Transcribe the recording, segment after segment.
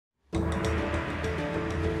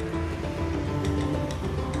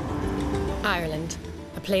Ireland,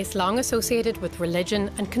 a place long associated with religion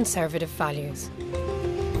and conservative values.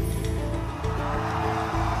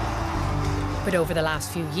 But over the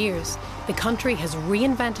last few years, the country has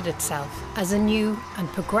reinvented itself as a new and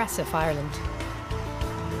progressive Ireland.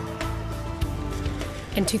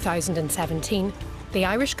 In 2017, the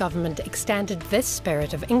Irish government extended this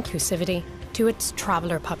spirit of inclusivity to its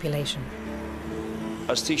traveller population.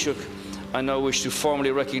 As Taoiseach, I now wish to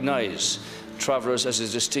formally recognise travellers as a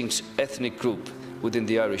distinct ethnic group within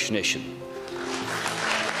the Irish nation.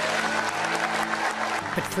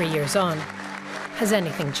 But 3 years on, has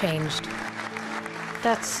anything changed?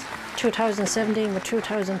 That's 2017, but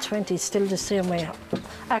 2020 is still the same way.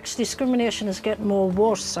 Actually, discrimination is getting more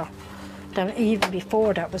worse than even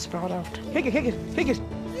before that was brought out. Kick it, kick it, kick it!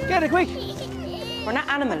 Get it quick! We're not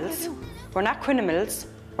animals, we're not criminals,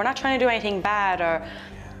 we're not trying to do anything bad or...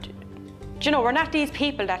 Do you know, we're not these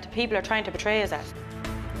people that the people are trying to portray us as.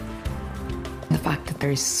 The fact that there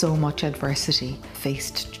is so much adversity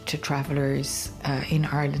faced to travellers in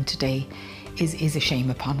Ireland today is a shame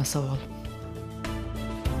upon us all.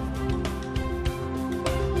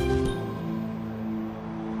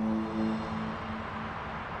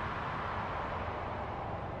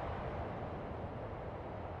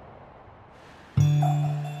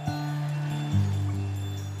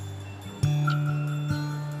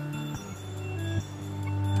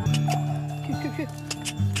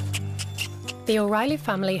 The O'Reilly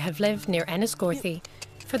family have lived near Enniscorthy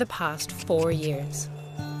for the past 4 years.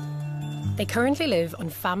 They currently live on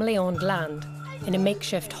family-owned land in a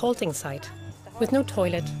makeshift halting site with no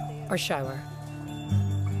toilet or shower.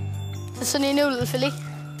 The Sunny new little filly,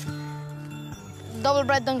 double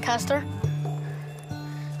bred Doncaster.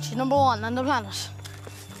 She's #1 on the planet.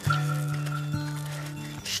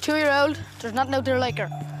 She's 2-year-old, there's nothing out there like her.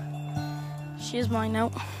 She is mine now.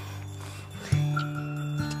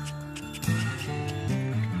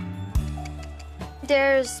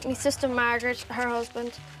 There's my sister Margaret, her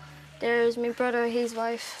husband. There's my brother, his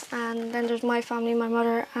wife, and then there's my family, my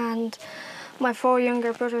mother, and my 4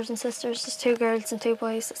 younger brothers and sisters. There's 2 girls and 2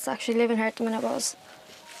 boys that's actually living here at the minute was.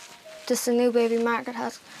 Just a new baby Margaret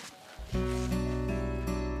had.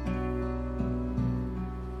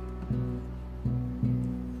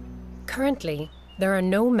 Currently, there are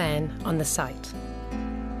no men on the site.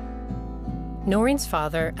 Noreen's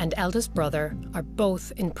father and eldest brother are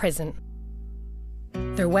both in prison.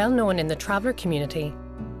 They're well known in the traveller community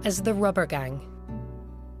as the Rubber Gang.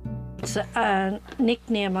 It's a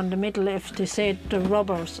nickname on the middle. If they say the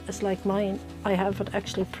Rubbers, it's like mine. I have it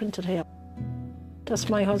actually printed here. That's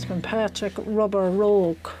my husband, Patrick Rubber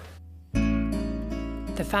Rogue.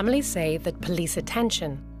 The family say that police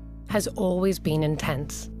attention has always been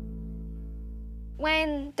intense.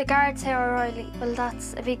 When the guards hear O'Reilly, well,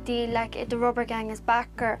 that's a big deal. Like, if the Rubber Gang is back,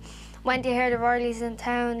 or when they hear the O'Reillys in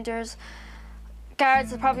town, there's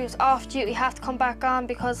guards that probably was off duty have to come back on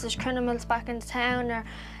because there's criminals back in the town, or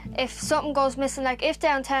if something goes missing, like if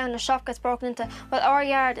downtown a shop gets broken into, well, our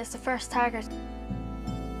yard is the first target.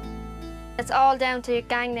 It's all down to your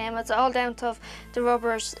gang name, it's all down to the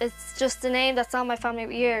Rubbers. It's just the name that's on my family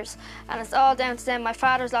for years, and it's all down to them. My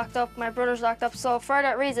father's locked up, my brother's locked up, so for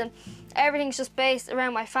that reason, everything's just based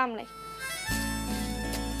around my family.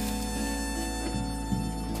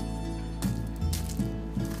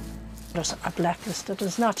 There's a blacklist.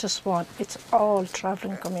 There's not just one, it's all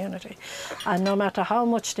travelling community. And no matter how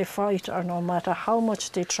much they fight or no matter how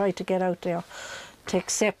much they try to get out there to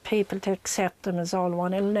accept people, to accept them as all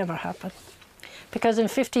one, it'll never happen. Because in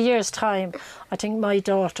 50 years' time, I think my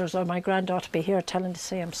daughters or my granddaughter will be here telling the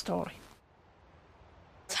same story.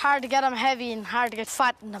 It's hard to get them heavy and hard to get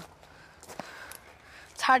fat in them.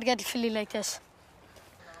 It's hard to get a filly like this.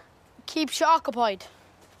 Keeps you occupied.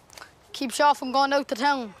 Keeps you off from going out to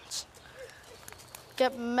towns.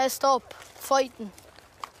 Getting messed up, fighting.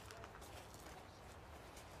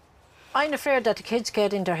 I'm afraid that the kids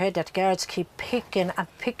get in their head that the guards keep picking and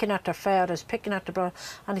picking at their fathers, picking at their brother,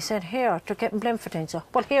 and he said, here, they're getting blamed for things. So,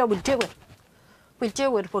 well, here, we'll do it. We'll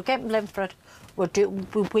do it. We're getting blamed for it. We'll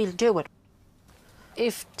do it.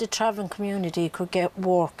 If the travelling community could get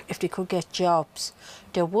work, if they could get jobs,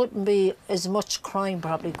 there wouldn't be as much crime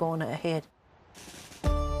probably going ahead.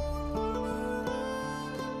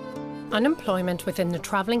 Unemployment within the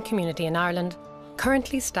travelling community in Ireland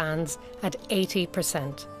currently stands at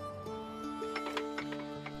 80%.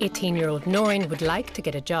 18-year-old Noreen would like to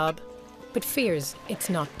get a job, but fears it's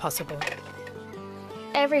not possible.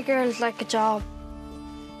 Every girl's like a job.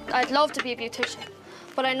 I'd love to be a beautician,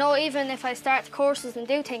 but I know even if I start courses and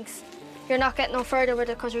do things, you're not getting no further with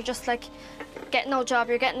it because you're just like getting no job,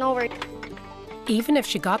 you're getting nowhere. Even if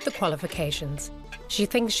she got the qualifications, She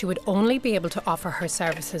thinks she would only be able to offer her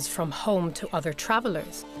services from home to other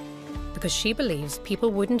travellers because she believes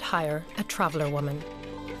people wouldn't hire a traveller woman.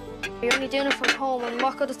 You're only doing it from home, and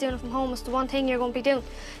what good is doing it from home is the one thing you're going to be doing.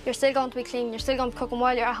 You're still going to be clean, you're still going to be cooking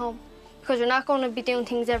while you're at home, because you're not going to be doing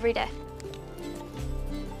things every day.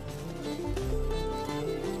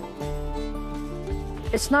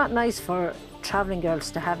 It's not nice for travelling girls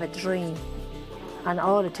to have a dream, and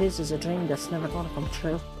all it is a dream that's never going to come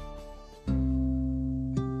true.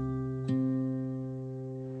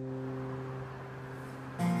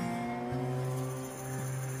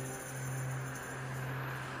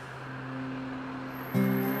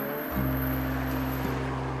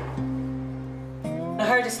 I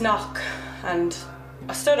heard this knock and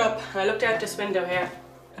I stood up and I looked out this window here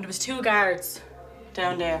and there was 2 guards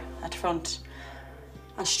down there at the front,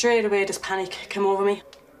 and straight away this panic came over me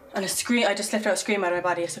and I just left out a scream out of my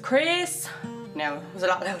body. I said, "Chris!" No, it was a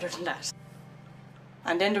lot louder than that.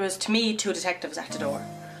 And then there was, to me, 2 detectives at the door,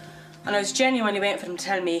 and I was genuinely waiting for them to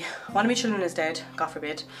tell me one of my children is dead, God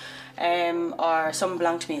forbid, or someone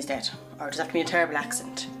belonged to me is dead, or there's after me a terrible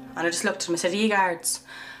accident. And I just looked at them and said, "Are you guards?"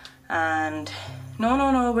 And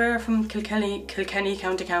no, we're from Kilkenny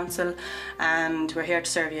County Council and we're here to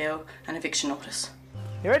serve you an eviction notice.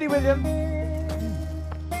 You ready, William?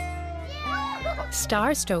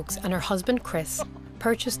 Star Stokes and her husband Chris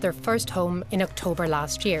purchased their first home in October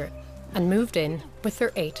last year and moved in with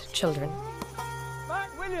their 8 children.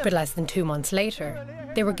 But less than 2 months later,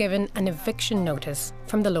 they were given an eviction notice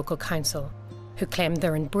from the local council, who claimed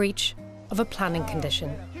they're in breach of a planning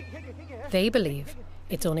condition. They believe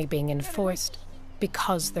it's only being enforced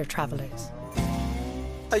because they're travellers.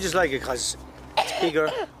 I just like it because it's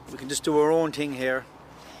bigger. We can just do our own thing here.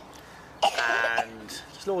 And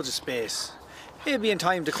there's loads of space. Maybe in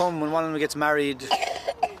time to come when one of them gets married,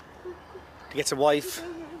 he gets a wife.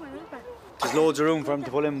 There's loads of room for him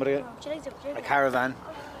to pull in with a caravan. Do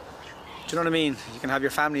you know what I mean? You can have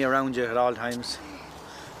your family around you at all times.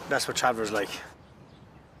 That's what travellers like.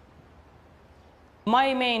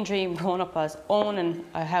 My main dream growing up was owning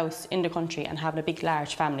a house in the country and having a big,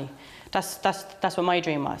 large family. That's what my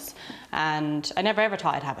dream was. And I never ever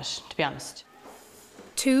thought I'd have it, to be honest.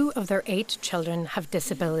 2 of their 8 children have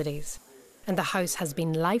disabilities, and the house has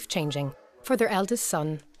been life-changing for their eldest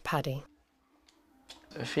son, Paddy.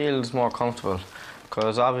 It feels more comfortable,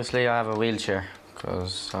 because obviously I have a wheelchair,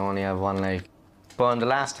 because I only have one leg. But in the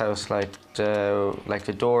last house,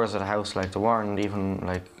 the doors of the house, they weren't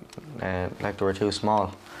even they were too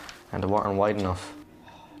small, and they weren't wide enough.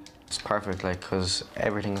 It's perfect, because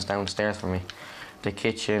everything's downstairs for me. The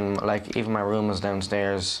kitchen, even my room is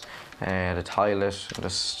downstairs, the toilet,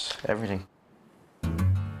 just everything.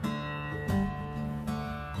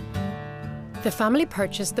 The family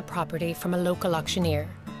purchased the property from a local auctioneer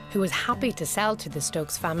who was happy to sell to the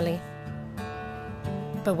Stokes family.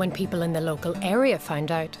 But when people in the local area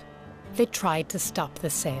found out, they tried to stop the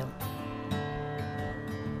sale.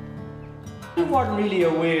 We weren't really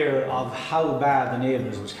aware of how bad the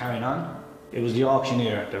neighbours was carrying on. It was the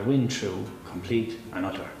auctioneer that went through complete and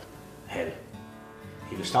utter hell.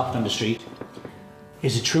 He was stopped on the street.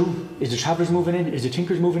 "Is it true? Is the travellers moving in? Is the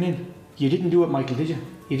tinkers moving in? You didn't do it, Michael, did you?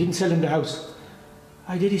 You didn't sell them the house."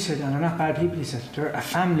 "I did," he said, "and they're not bad people," he said. "They're a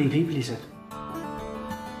family people," he said.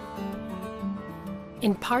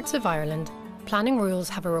 In parts of Ireland, planning rules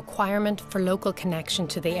have a requirement for local connection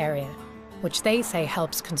to the area, which they say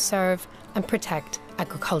helps conserve and protect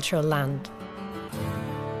agricultural land.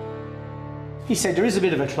 He said there is a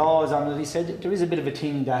bit of a clause on it. He said there is a bit of a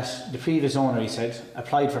thing that the previous owner, he said,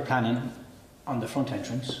 applied for planning on the front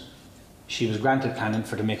entrance. She was granted planning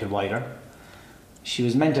to make it wider. She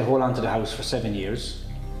was meant to hold on to the house for 7 years,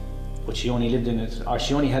 but she only lived in it, or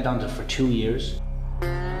she only held on to it for 2 years.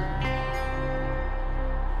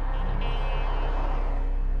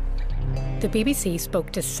 The BBC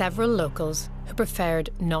spoke to several locals who preferred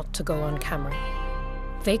not to go on camera.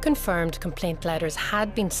 They confirmed complaint letters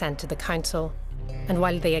had been sent to the council, and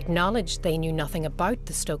while they acknowledged they knew nothing about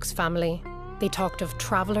the Stokes family, they talked of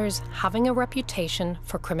travellers having a reputation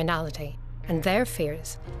for criminality and their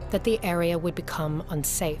fears that the area would become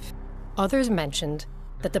unsafe. Others mentioned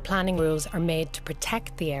that the planning rules are made to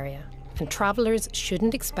protect the area, and travellers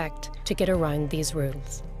shouldn't expect to get around these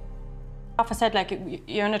rules. Offa said,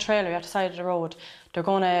 you're in a trailer, you're at the side of the road, they're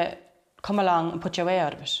going to come along and put your way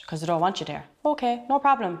out of it because they don't want you there. Okay, no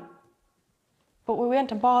problem. But we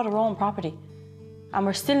went and bought our own property and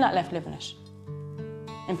we're still not left living it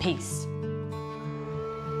in peace.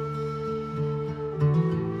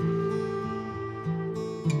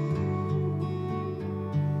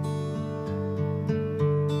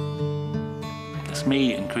 That's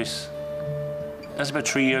me and Chris. That's about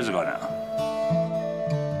 3 years ago now.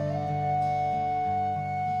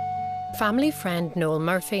 Family friend Noel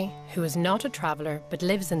Murphy, who is not a traveller but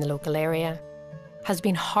lives in the local area, has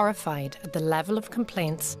been horrified at the level of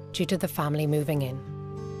complaints due to the family moving in.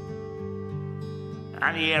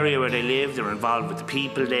 Any area where they live, they're involved with the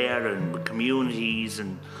people there and with communities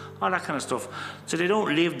and all that kind of stuff. So they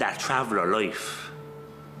don't live that traveller life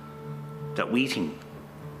that we think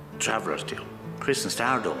travellers do. Chris and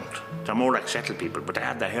Star don't. They're more like settled people, but they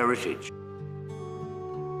have their heritage.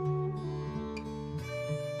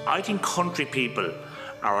 I think country people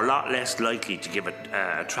are a lot less likely to give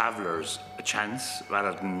travellers a chance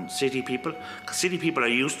rather than city people. Because city people are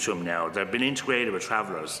used to them now. They've been integrated with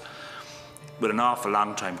travellers with an awful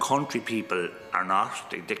long time. Country people are not.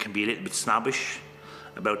 They can be a little bit snobbish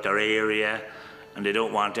about their area and they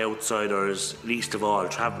don't want outsiders, least of all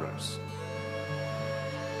travellers.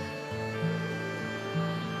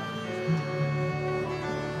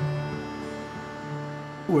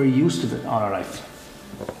 We're used to it all our life,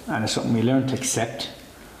 and it's something we learn to accept.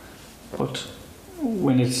 But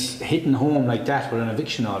when it's hitting home like that with an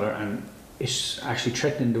eviction order and it's actually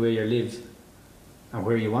threatening the way you live and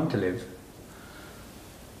where you want to live,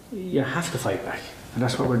 you have to fight back, and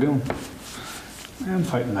that's what we're doing. I'm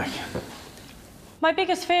fighting back. My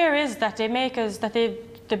biggest fear is that they make us, that they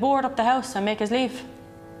board up the house and make us leave.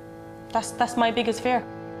 That's my biggest fear.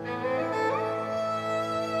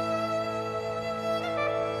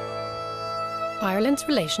 Ireland's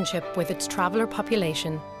relationship with its traveller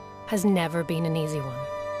population has never been an easy one.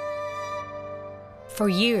 For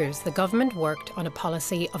years, the government worked on a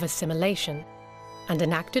policy of assimilation and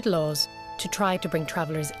enacted laws to try to bring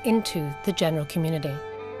travellers into the general community.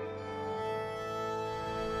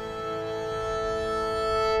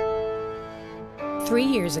 Three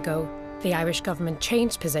years ago, the Irish government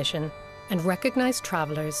changed position and recognised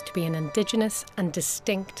travellers to be an indigenous and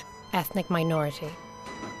distinct ethnic minority.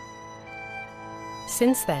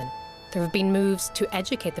 Since then, there have been moves to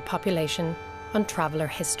educate the population on traveller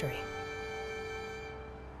history.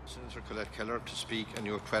 Senator Colette Kelleher to speak, and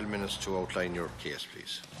you have 12 minutes to outline your case,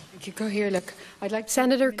 please. Thank you. Go here, look.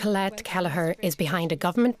 Senator Colette Kelleher is behind a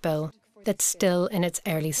government bill that's still in its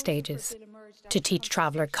early stages to teach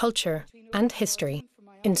traveller culture and history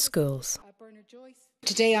in schools.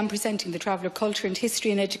 Today I'm presenting the Traveller Culture and History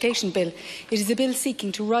and Education Bill. It is a bill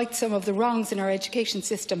seeking to right some of the wrongs in our education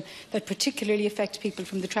system that particularly affect people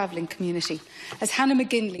from the travelling community. As Hannah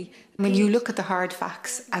McGinley... When you look at the hard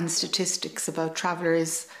facts and statistics about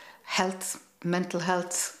travellers' health, mental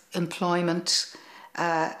health, employment,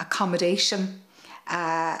 accommodation,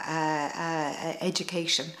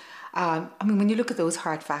 education, when you look at those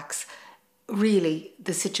hard facts, really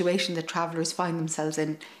the situation that travellers find themselves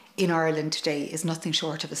in Ireland today is nothing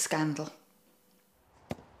short of a scandal.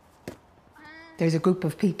 There's a group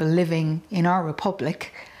of people living in our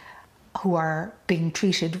republic who are being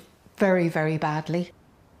treated very, very badly.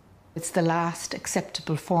 It's the last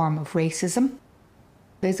acceptable form of racism.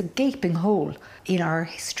 There's a gaping hole in our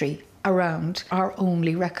history around our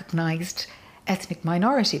only recognised ethnic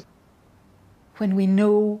minority. When we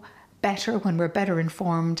know better, when we're better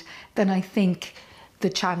informed, then I think the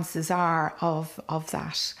chances are of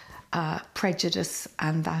that prejudice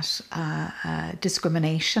and that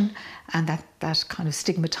discrimination and that kind of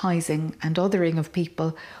stigmatising and othering of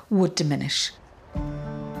people would diminish.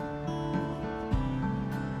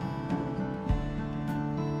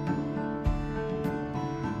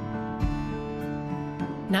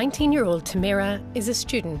 "19-year-old Tamira is a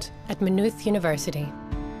student at Maynooth University.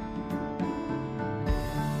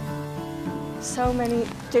 So many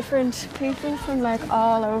different people from like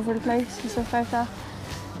all over the place and stuff like that,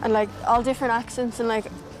 and like all different accents, and like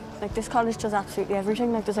this college does absolutely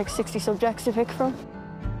everything. Like there's like 60 subjects to pick from.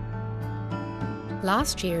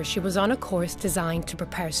 Last year, she was on a course designed to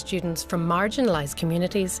prepare students from marginalised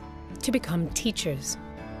communities to become teachers.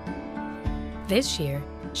 This year,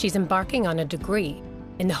 she's embarking on a degree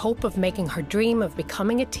in the hope of making her dream of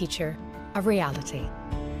becoming a teacher a reality.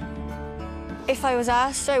 If I was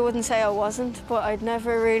asked, I wouldn't say I wasn't, but I'd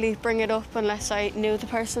never really bring it up unless I knew the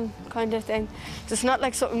person, kind of thing. It's not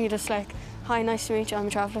like something you just like, hi, nice to meet you, I'm a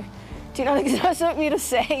traveller. Do you know, like, it's not something you just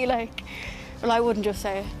say, like, well, I wouldn't just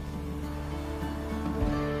say it.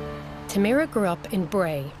 Tamira grew up in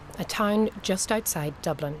Bray, a town just outside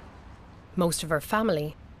Dublin. Most of her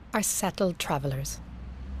family are settled travellers.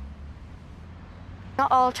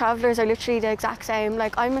 Not all travellers are literally the exact same.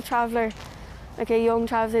 Like, I'm a traveller, like a young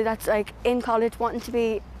traveller that's like in college wanting to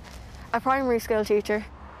be a primary school teacher.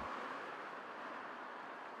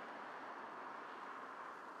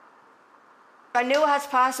 I knew I had to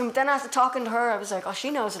pass, and then after talking to her, I was like, oh, she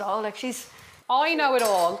knows it all. Like, I know it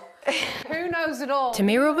all. Who knows it all?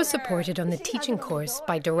 Tamira was supported on the teaching course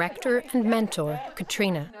by director and mentor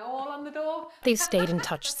Katrina. They've stayed in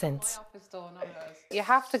touch since. You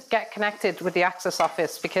have to get connected with the Access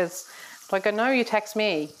Office because, like, I know you text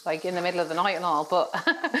me, like, in the middle of the night and all, but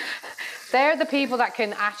they're the people that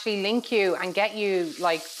can actually link you and get you,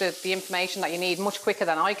 like, the information that you need much quicker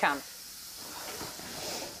than I can.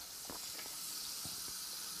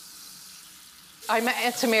 I met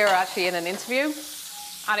Tamira actually in an interview,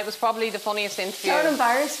 and it was probably the funniest interview. Don't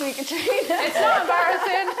embarrass me, Katrina. It's not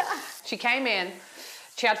embarrassing. She came in,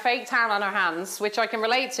 she had fake tan on her hands, which I can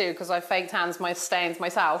relate to because I fake tans my stains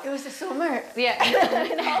myself. It was the summer. Yeah,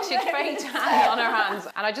 she had fake tan on her hands.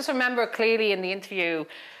 And I just remember clearly in the interview,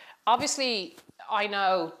 obviously I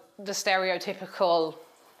know the stereotypical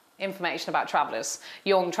information about travellers.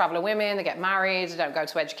 Young traveller women, they get married, they don't go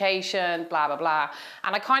to education, blah, blah, blah.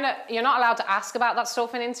 And I kind of, you're not allowed to ask about that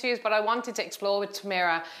stuff in interviews, but I wanted to explore with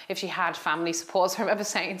Tamira if she had family support. So I remember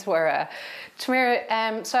saying to her,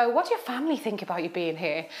 Tamira, so what do your family think about you being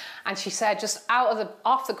here? And she said, just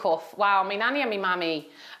off the cuff, wow, my nanny and my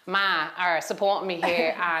ma are supporting me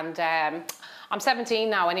here, and I'm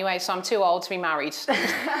 17 now anyway, so I'm too old to be married.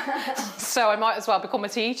 So I might as well become a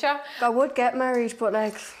teacher. I would get married, but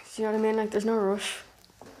like, do you know what I mean? Like, there's no rush.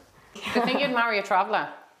 Do you think you'd marry a traveller?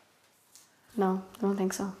 No, I don't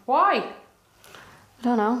think so. Why? I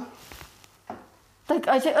don't know. Like,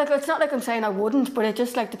 it's not like I'm saying I wouldn't, but it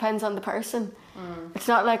just like depends on the person. It's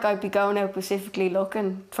not like I'd be going out specifically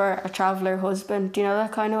looking for a traveller husband. Do you know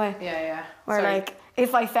that kind of way? Yeah, yeah. Where like,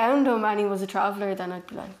 if I found him and he was a traveller, then I'd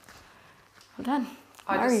be like, well then,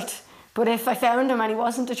 married. But if I found him and he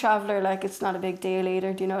wasn't a traveller, like, it's not a big deal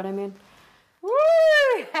either. Do you know what I mean? Woo!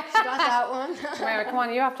 She got that one. Mary, come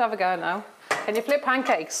on, you have to have a go now. Can you flip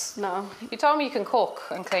pancakes? No. You told me you can cook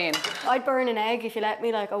and clean. I'd burn an egg if you let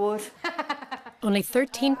me, like I would. Only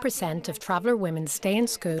 13% of traveller women stay in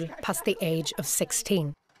school past the age of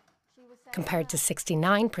 16, compared to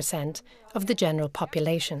 69% of the general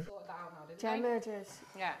population.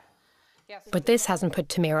 Yeah. But this hasn't put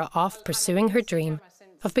Tamira off pursuing her dream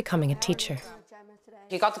of becoming a teacher.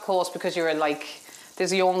 You got the course because you were like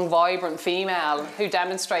this young, vibrant female who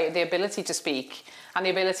demonstrated the ability to speak and the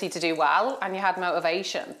ability to do well, and you had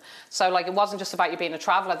motivation. So like, it wasn't just about you being a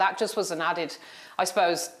traveller, that just was an added, I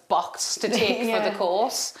suppose, box to tick for the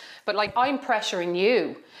course. But like, I'm pressuring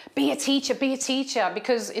you, be a teacher,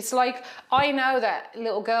 because it's like, I know that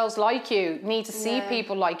little girls like you need to see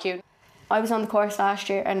people like you. I was on the course last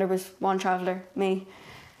year and there was one traveller, me.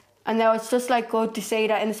 And now it's just like good to see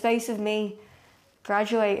that in the space of me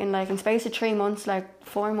graduating, like in the space of 3 months, like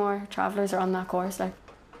 4 more travellers are on that course. Like,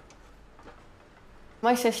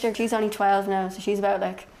 my sister, she's only 12 now, so she's about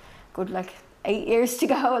like good like 8 years to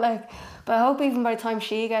go. Like, but I hope even by the time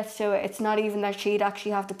she gets to it, it's not even that she'd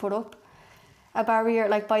actually have to put up a barrier.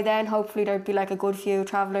 Like by then, hopefully there'd be like a good few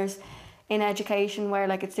travellers in education where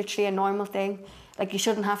like it's literally a normal thing. Like, you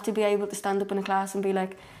shouldn't have to be able to stand up in a class and be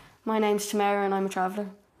like, my name's Tamara and I'm a traveller.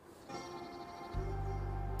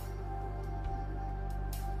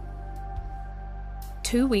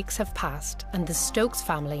 Two weeks have passed and the Stokes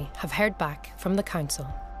family have heard back from the council.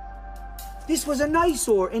 This was an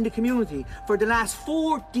eyesore in the community for the last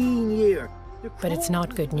 14 years. But it's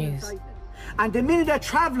not good news. And the minute a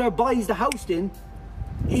traveller buys the house in,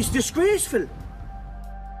 it's disgraceful.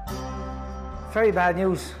 Very bad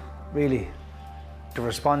news, really. The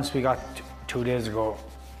response we got 2 days ago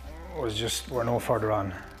was just, we're no further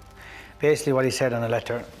on. Basically what he said on a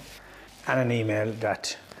letter and an email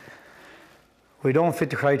that we don't fit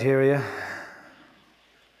the criteria,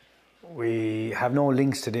 we have no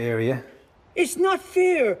links to the area. It's not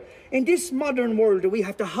fair in this modern world that we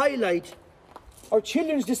have to highlight our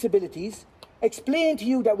children's disabilities, explain to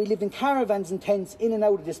you that we live in caravans and tents in and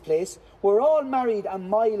out of this place, we're all married a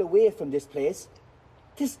mile away from this place.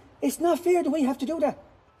 It's not fair that we have to do that.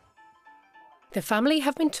 The family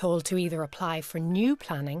have been told to either apply for new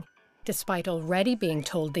planning, despite already being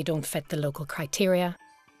told they don't fit the local criteria,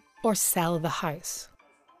 or sell the house.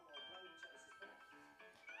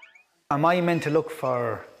 Am I meant to look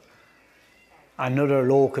for another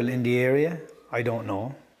local in the area? I don't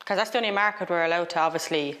know. Because that's the only market we're allowed to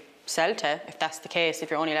obviously sell to, if that's the case,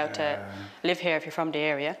 if you're only allowed to live here if you're from the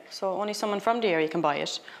area. So only someone from the area can buy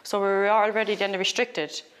it. So we're already then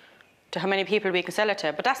restricted to how many people we can sell it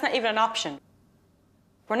to. But that's not even an option.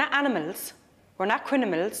 We're not animals. We're not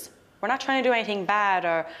criminals. We're not trying to do anything bad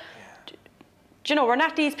or... Do you know, we're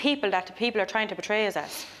not these people that the people are trying to portray us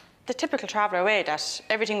as. The typical traveller way that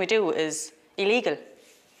everything we do is illegal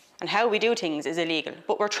and how we do things is illegal.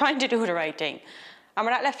 But we're trying to do the right thing. And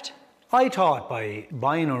we're not left I thought by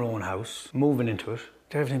buying our own house, moving into it,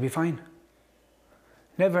 that everything would be fine.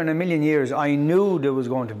 Never in a million years, I knew there was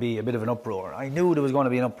going to be a bit of an uproar. I knew there was going to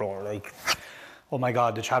be an uproar, like, oh my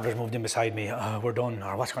God, the travellers moved in beside me, we're done,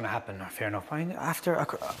 or what's going to happen, or fair enough. After a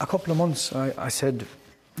couple of months, I said,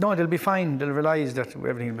 no, they'll be fine, they'll realise that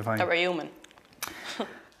everything will be fine. That we're human.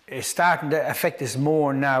 It's starting to affect us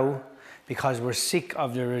more now because we're sick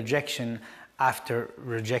of the rejection after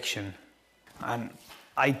rejection. And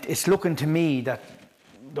it's looking to me that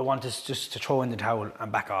they want us just to throw in the towel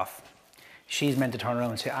and back off. She's meant to turn around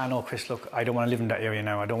and say, no, Chris, look, I don't want to live in that area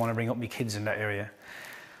now. I don't want to bring up my kids in that area.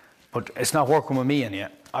 But it's not working with me in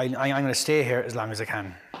yet. I'm going to stay here as long as I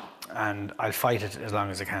can. And I'll fight it as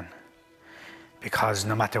long as I can. Because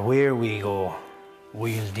no matter where we go,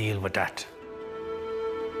 we'll deal with that.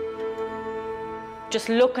 Just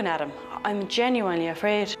looking at him, I'm genuinely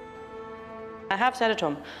afraid. I have said it to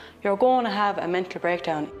him, you're going to have a mental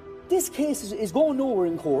breakdown. This case is going nowhere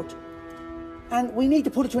in court, and we need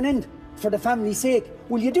to put it to an end for the family's sake.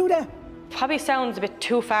 Will you do that? Probably sounds a bit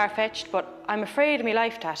too far-fetched, but I'm afraid in my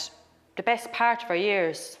life that the best part of our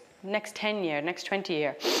years, next 10 year, next 20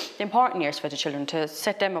 year, the important years for the children, to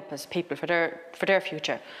set them up as people for their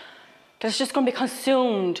future, that's just going to be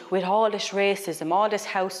consumed with all this racism, all this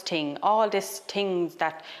house thing, all these things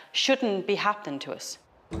that shouldn't be happening to us.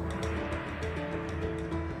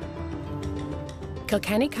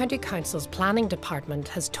 Kilkenny County Council's Planning Department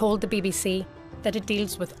has told the BBC that it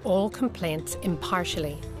deals with all complaints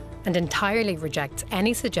impartially and entirely rejects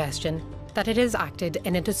any suggestion that it has acted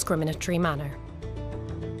in a discriminatory manner.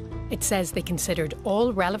 It says they considered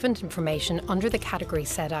all relevant information under the category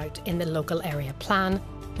set out in the local area plan,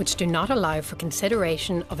 which do not allow for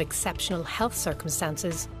consideration of exceptional health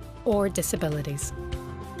circumstances or disabilities.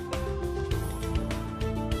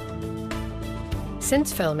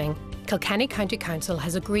 Since filming, Kilkenny County Council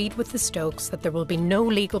has agreed with the Stokes that there will be no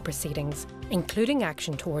legal proceedings, including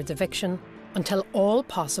action towards eviction, until all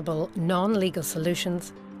possible non-legal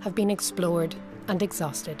solutions have been explored and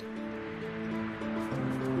exhausted.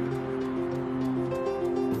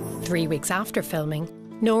 3 weeks after filming,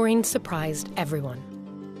 Noreen surprised everyone.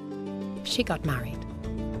 She got married.